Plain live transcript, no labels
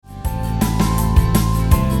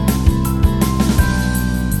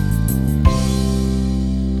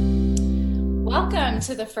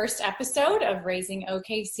to the first episode of Raising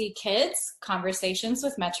OKC Kids, Conversations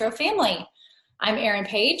with Metro Family. I'm Erin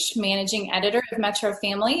Page, Managing Editor of Metro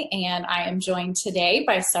Family, and I am joined today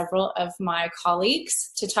by several of my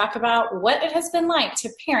colleagues to talk about what it has been like to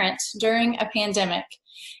parent during a pandemic,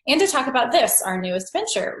 and to talk about this, our newest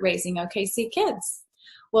venture, Raising OKC Kids.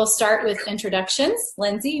 We'll start with introductions.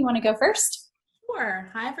 Lindsay, you want to go first?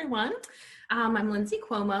 Sure. Hi, everyone. I'm Lindsay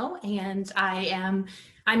Cuomo, and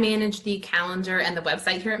I manage the calendar and the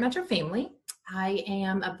website here at Metro Family. I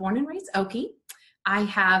am a born and raised Okie. I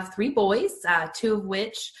have 3 boys, 2 of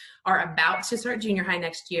which are about to start junior high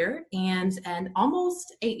next year, and an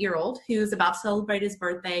almost 8-year-old who's about to celebrate his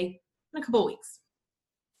birthday in a couple of weeks.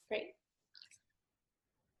 Great.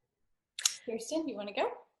 Kirsten, you want to go?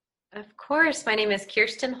 Of course. My name is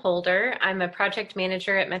Kirsten Holder. I'm a project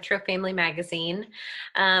manager at Metro Family Magazine.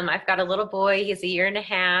 I've got a little boy. He's 1.5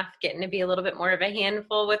 years, getting to be a little bit more of a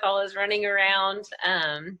handful with all his running around.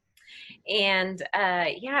 Being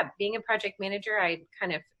a project manager, I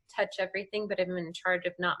kind of touch everything, but I'm in charge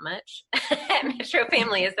of not much at Metro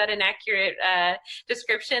Family. Is that an accurate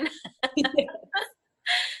description?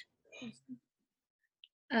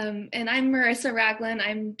 And I'm Marissa Ragland.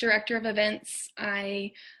 I'm Director of Events.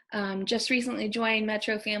 I just recently joined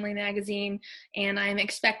Metro Family Magazine, and I'm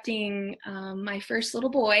expecting my first little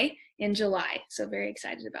boy in July. So very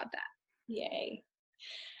excited about that. Yay.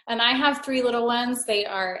 And I have 3 little ones. They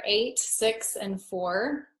are 8, 6, and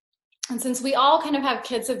 4. And since we all kind of have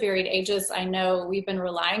kids of varied ages, I know we've been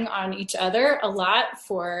relying on each other a lot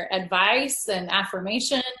for advice and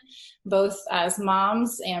affirmation, both as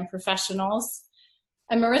moms and professionals.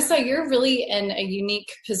 And Marissa, you're really in a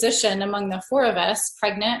unique position among the 4 of us,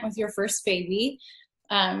 pregnant with your first baby.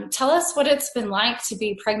 Tell us what it's been like to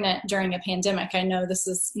be pregnant during a pandemic. I know this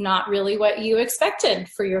is not really what you expected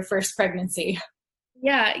for your first pregnancy.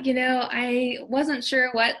 Yeah, I wasn't sure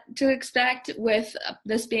what to expect with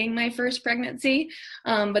this being my first pregnancy,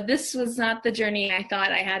 but this was not the journey I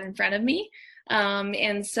thought I had in front of me.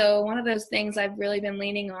 And so one of those things I've really been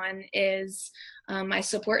leaning on is my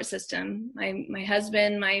support system. My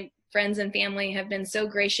husband, my friends and family have been so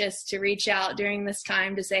gracious to reach out during this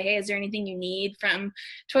time to say, hey, is there anything you need, from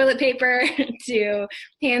toilet paper to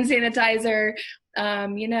hand sanitizer?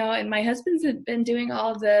 And my husband's been doing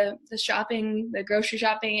all of the shopping, the grocery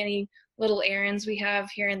shopping, any little errands we have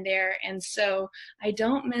here and there. And so I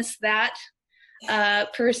don't miss that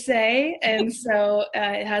per se. And so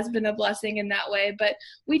it has been a blessing in that way, but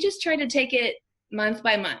we just try to take it month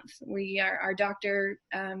by month. Our doctor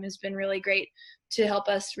has been really great to help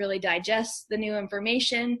us really digest the new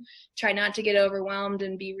information, try not to get overwhelmed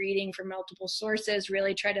and be reading from multiple sources,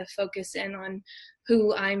 really try to focus in on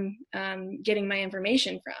who I'm getting my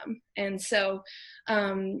information from. And so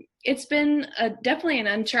it's been definitely an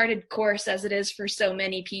uncharted course, as it is for so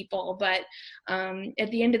many people. But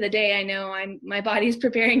at the end of the day, I know my body's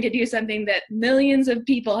preparing to do something that millions of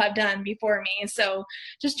people have done before me. So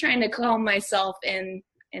just trying to calm myself in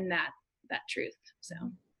that truth. So.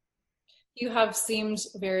 You have seemed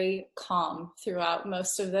very calm throughout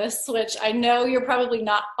most of this, which I know you're probably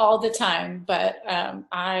not all the time, but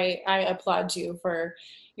I applaud you for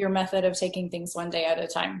your method of taking things one day at a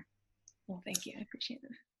time. Well, thank you. I appreciate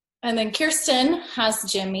it. And then Kirsten has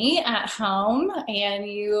Jimmy at home, and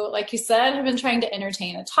you, like you said, have been trying to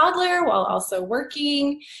entertain a toddler while also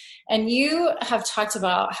working. And you have talked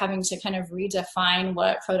about having to kind of redefine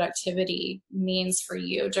what productivity means for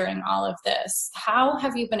you during all of this. How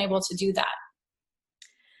have you been able to do that?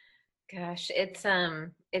 Gosh,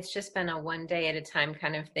 it's just been a one day at a time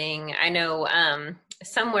kind of thing. I know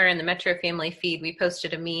somewhere in the Metro Family feed, we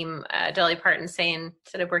posted a meme, Dolly Parton saying,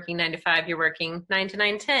 instead of working 9 to 5, you're working 9 to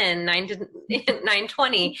 9:10, 9 to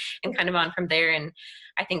 9:20, and kind of on from there. And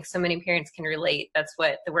I think so many parents can relate. That's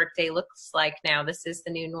what the workday looks like now. This is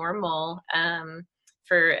the new normal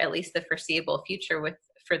for at least the foreseeable future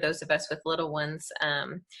for those of us with little ones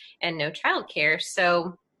and no childcare.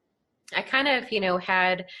 So I kind of,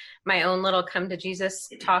 had my own little come to Jesus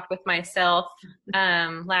talk with myself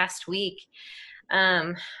last week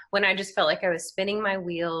when I just felt like I was spinning my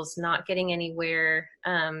wheels, not getting anywhere,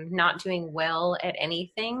 not doing well at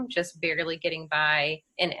anything, just barely getting by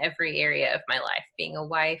in every area of my life, being a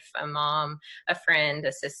wife, a mom, a friend,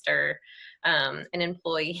 a sister, an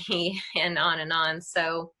employee, and on and on.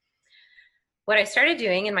 So what I started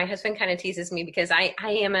doing, and my husband kind of teases me because I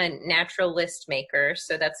am a natural list maker.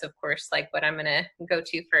 So that's, of course, like what I'm going to go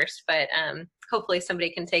to first. But hopefully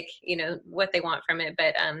somebody can take, what they want from it.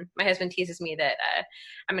 But my husband teases me that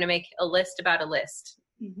I'm going to make a list about a list.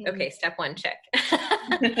 Mm-hmm. Okay, step 1, check.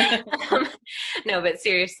 No, but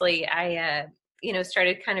seriously,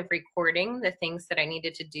 started kind of recording the things that I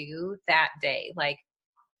needed to do that day, like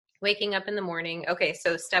waking up in the morning. Okay,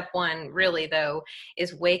 so step one really though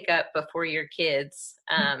is wake up before your kids,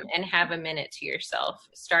 and have a minute to yourself.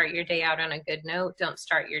 Start your day out on a good note. Don't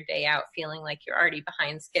start your day out feeling like you're already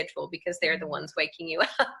behind schedule because they're the ones waking you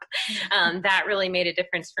up. That really made a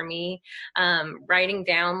difference for me. Writing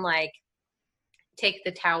down, like, take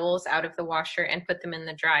the towels out of the washer and put them in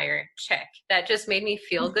the dryer. Check. That just made me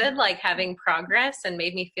feel good, like having progress, and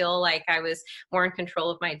made me feel like I was more in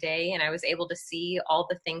control of my day, and I was able to see all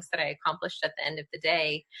the things that I accomplished at the end of the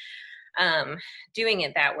day, doing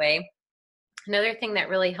it that way. Another thing that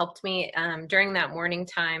really helped me during that morning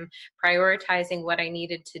time, prioritizing what I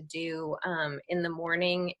needed to do in the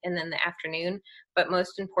morning and then the afternoon, but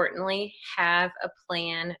most importantly, have a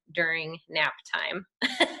plan during nap time.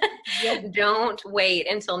 Yep. Don't wait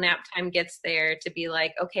until nap time gets there to be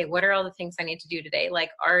like, okay, what are all the things I need to do today?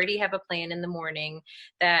 Like, already have a plan in the morning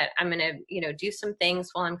that I'm going to, do some things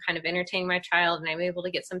while I'm kind of entertaining my child and I'm able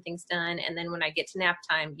to get some things done. And then when I get to nap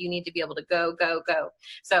time, you need to be able to go, go, go.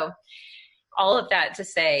 So all of that to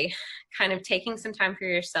say, kind of taking some time for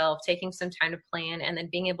yourself, taking some time to plan, and then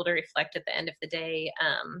being able to reflect at the end of the day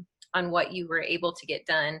on what you were able to get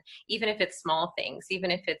done, even if it's small things, even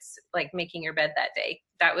if it's like making your bed that day.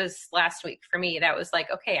 That was last week for me. That was like,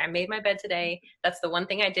 okay, I made my bed today. That's the one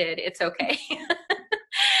thing I did. It's okay.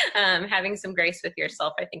 Having some grace with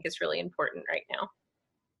yourself, I think, is really important right now.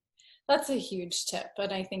 That's a huge tip,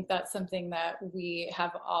 and I think that's something that we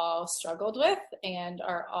have all struggled with and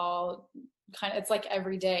are all it's like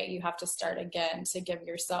every day you have to start again to give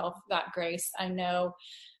yourself that grace. I know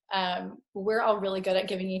we're all really good at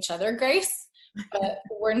giving each other grace, but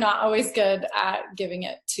we're not always good at giving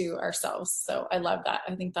it to ourselves. So I love that.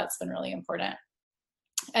 I think that's been really important.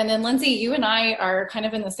 And then Lindsay, you and I are kind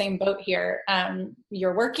of in the same boat here.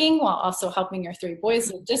 You're working while also helping your 3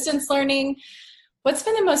 boys with distance learning. What's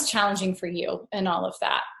been the most challenging for you in all of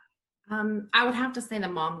that? I would have to say the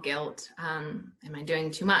mom guilt. Am I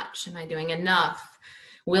doing too much? Am I doing enough?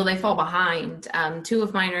 Will they fall behind? 2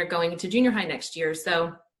 of mine are going to junior high next year.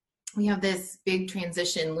 So we have this big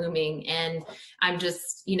transition looming, and I'm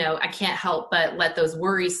just, I can't help but let those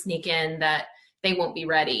worries sneak in that they won't be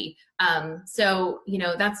ready. So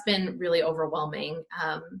that's been really overwhelming.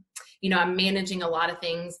 I'm managing a lot of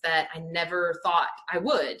things that I never thought I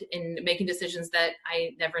would, and making decisions that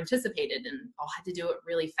I never anticipated, and I'll have to do it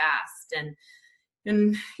really fast. And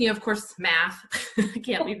of course, math, I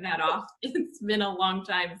can't leave that off. It's been a long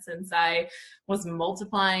time since I was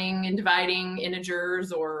multiplying and dividing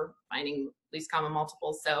integers or finding least common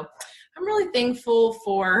multiples. So I'm really thankful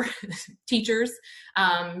for teachers,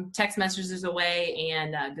 text messages away,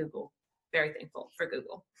 and Google. Very thankful for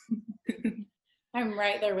Google. I'm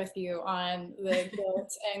right there with you on the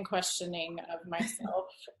guilt and questioning of myself.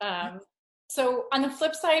 So on the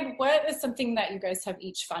flip side, what is something that you guys have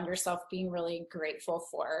each found yourself being really grateful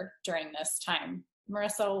for during this time?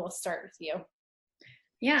 Marissa, we'll start with you.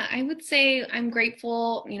 Yeah, I would say I'm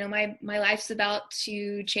grateful. My life's about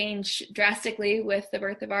to change drastically with the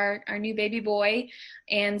birth of our new baby boy.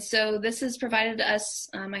 And so this has provided us,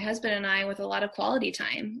 my husband and I, with a lot of quality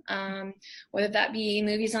time, whether that be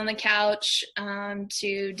movies on the couch,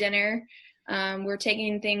 to dinner. We're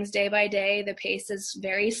taking things day by day. The pace is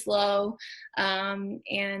very slow.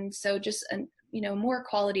 And so just, more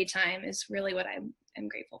quality time is really what I'm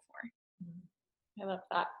grateful for. I love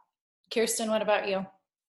that. Kirsten, what about you?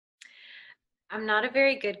 I'm not a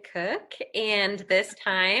very good cook, and this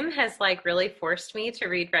time has really forced me to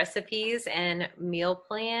read recipes and meal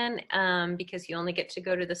plan, because you only get to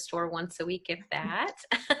go to the store once a week, if that.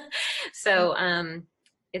 So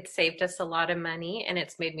it saved us a lot of money, and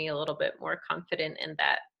it's made me a little bit more confident in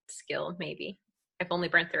that skill, maybe. I've only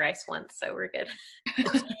burnt the rice once, so we're good.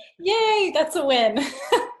 Yay, that's a win.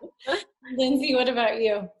 Lindsay, what about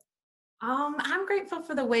you? I'm grateful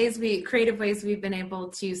for the creative ways we've been able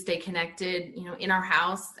to stay connected, in our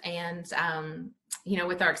house and,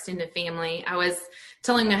 with our extended family. I was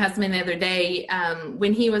telling my husband the other day,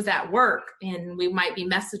 when he was at work and we might be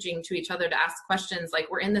messaging to each other to ask questions, like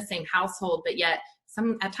we're in the same household, but yet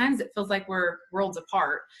at times it feels like we're worlds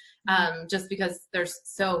apart, just because there's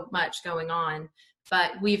so much going on.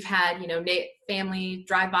 But we've had, family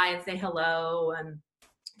drive by and say hello, and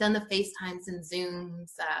done the FaceTimes and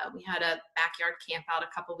Zooms. We had a backyard camp out a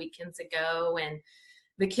couple weekends ago, and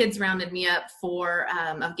the kids rounded me up for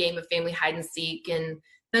a game of family hide and seek. And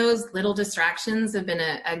those little distractions have been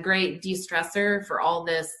a great de-stressor for all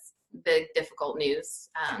this big, difficult news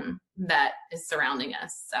that is surrounding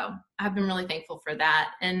us. So I've been really thankful for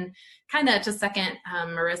that. And kind of to second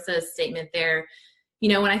Marissa's statement there,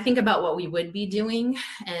 when I think about what we would be doing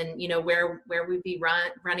and, where we'd be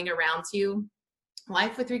running around to,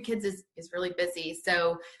 life with 3 kids is really busy.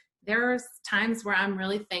 So there's times where I'm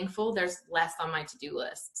really thankful there's less on my to-do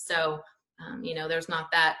list. So, there's not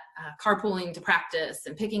that carpooling to practice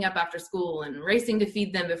and picking up after school and racing to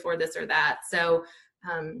feed them before this or that. So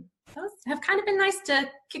those have kind of been nice to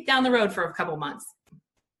kick down the road for a couple months.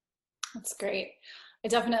 That's great. I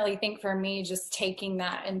definitely think for me, just taking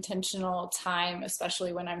that intentional time,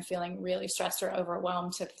 especially when I'm feeling really stressed or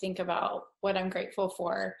overwhelmed, to think about what I'm grateful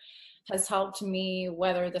for has helped me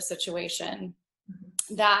weather the situation.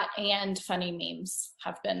 That and funny memes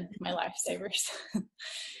have been my lifesavers.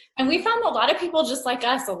 And we found a lot of people just like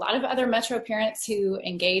us, a lot of other Metro parents who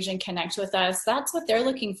engage and connect with us. That's what they're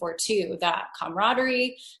looking for too, that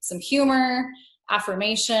camaraderie, some humor,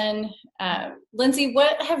 affirmation. Lindsay,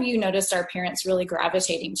 what have you noticed our parents really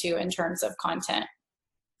gravitating to in terms of content?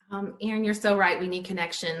 Erin, you're so right. We need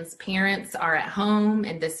connections. Parents are at home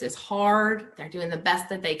and this is hard. They're doing the best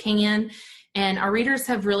that they can. And our readers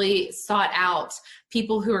have really sought out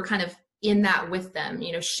people who are kind of in that with them,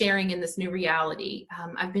 sharing in this new reality.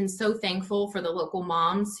 I've been so thankful for the local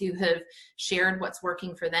moms who have shared what's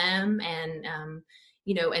working for them and,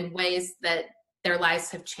 in ways that their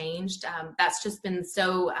lives have changed. That's just been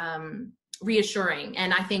so reassuring.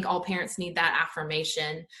 And I think all parents need that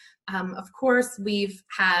affirmation. Of course,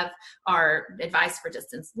 have our advice for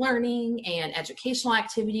distance learning and educational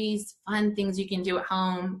activities, fun things you can do at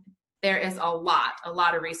home. There is a lot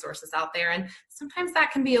of resources out there, and sometimes that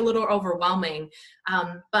can be a little overwhelming.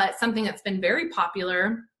 But something that's been very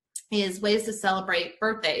popular is ways to celebrate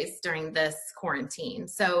birthdays during this quarantine.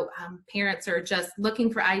 So parents are just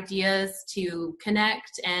looking for ideas to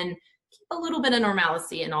connect and keep a little bit of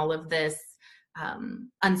normalcy in all of this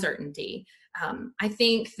uncertainty. I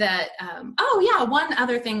think that, one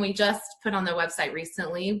other thing we just put on the website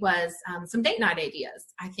recently was some date night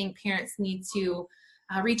ideas. I think parents need to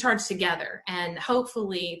recharge together, and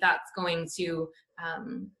hopefully that's going to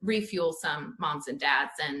refuel some moms and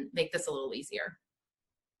dads and make this a little easier.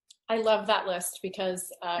 I love that list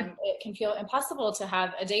because it can feel impossible to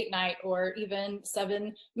have a date night or even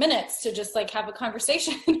 7 minutes to just have a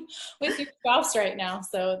conversation with your spouse right now.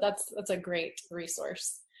 So that's a great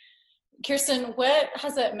resource. Kirsten, what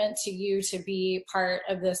has it meant to you to be part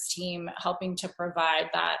of this team helping to provide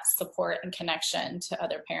that support and connection to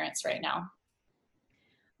other parents right now?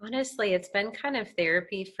 Honestly, it's been kind of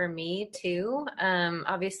therapy for me too.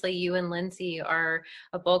 Obviously, you and Lindsay are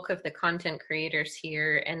a bulk of the content creators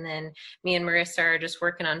here, and then me and Marissa are just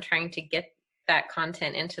working on trying to get that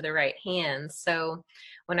content into the right hands. So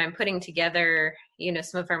when I'm putting together,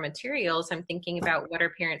 some of our materials, I'm thinking about what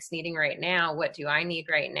are parents needing right now? What do I need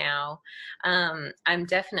right now? I'm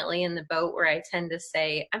definitely in the boat where I tend to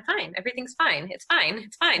say, I'm fine. Everything's fine. It's fine.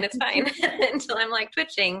 It's fine. It's fine until I'm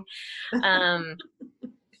twitching.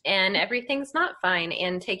 And everything's not fine.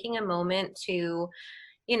 And taking a moment to,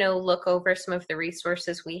 look over some of the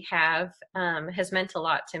resources we have has meant a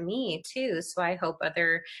lot to me too. So I hope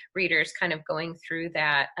other readers kind of going through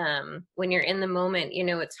that. When you're in the moment,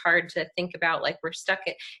 it's hard to think about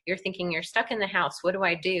you're thinking you're stuck in the house. What do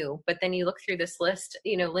I do? But then you look through this list,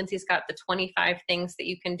 Lindsay's got the 25 things that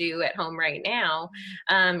you can do at home right now.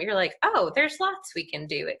 You're like, oh, there's lots we can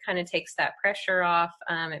do. It kind of takes that pressure off.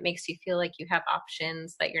 It makes you feel like you have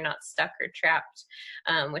options, that you're not stuck or trapped,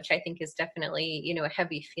 which I think is definitely, a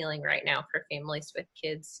heavy feeling right now for families with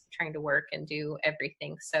kids trying to work and do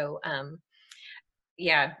everything. So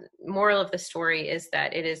moral of the story is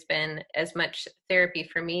that it has been as much therapy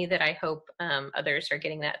for me that I hope others are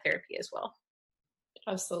getting that therapy as well.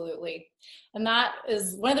 Absolutely. And that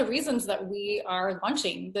is one of the reasons that we are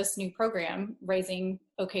launching this new program, Raising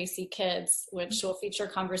OKC Kids, which will feature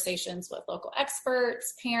conversations with local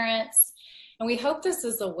experts, parents. And we hope this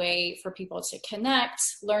is a way for people to connect,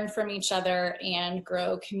 learn from each other, and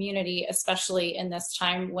grow community, especially in this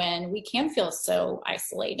time when we can feel so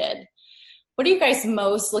isolated. What are you guys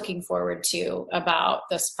most looking forward to about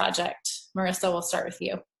this project? Marissa, we'll start with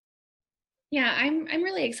you. Yeah, I'm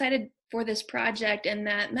really excited for this project, and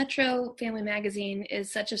that Metro Family Magazine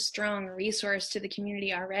is such a strong resource to the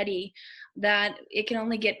community already that it can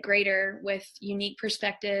only get greater with unique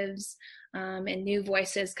perspectives and new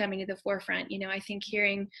voices coming to the forefront. I think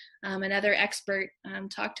hearing another expert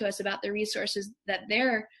talk to us about the resources that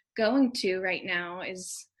they're going to right now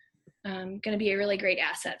is going to be a really great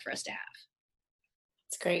asset for us to have.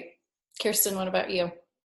 That's great. Kirsten, what about you?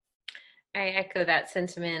 I echo that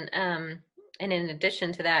sentiment. And in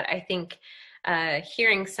addition to that, I think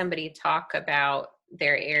hearing somebody talk about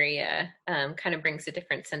their area kind of brings a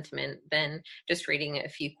different sentiment than just reading a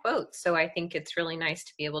few quotes. So I think it's really nice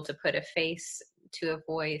to be able to put a face to a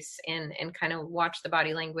voice and kind of watch the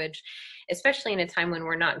body language, especially in a time when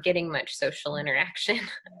we're not getting much social interaction.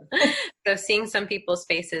 So seeing some people's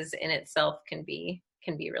faces in itself can be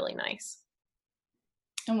really nice.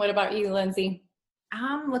 And what about you, Lindsay?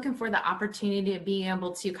 I'm looking for the opportunity to be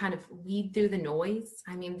able to kind of weed through the noise.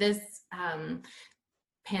 I mean, this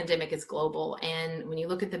pandemic is global, and when you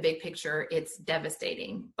look at the big picture, it's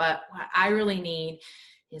devastating. But what I really need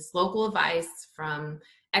is local advice from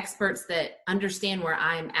experts that understand where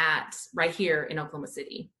I'm at right here in Oklahoma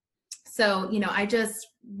City. So, I just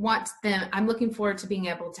want them, I'm looking forward to being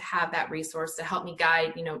able to have that resource to help me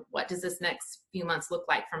guide, what does this next few months look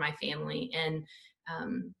like for my family, and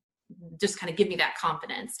just kind of give me that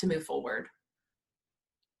confidence to move forward.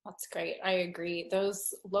 That's great. I agree.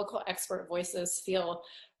 Those local expert voices feel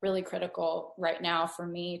really critical right now for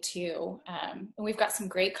me too. And we've got some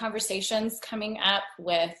great conversations coming up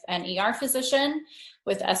with an ER physician,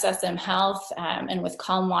 with SSM Health, and with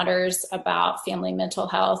Calm Waters about family mental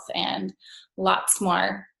health and lots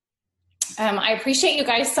more. I appreciate you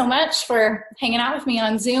guys so much for hanging out with me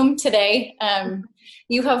on Zoom today.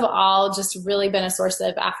 You have all just really been a source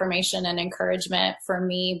of affirmation and encouragement for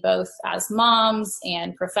me, both as moms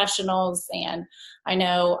and professionals. And I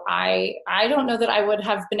know I don't know that I would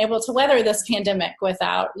have been able to weather this pandemic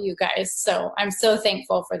without you guys. So I'm so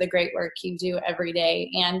thankful for the great work you do every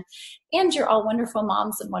day. And you're all wonderful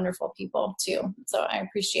moms and wonderful people too. So I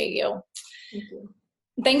appreciate you. Thank you.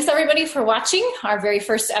 Thanks everybody for watching our very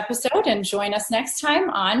first episode, and join us next time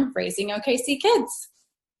on Raising OKC Kids.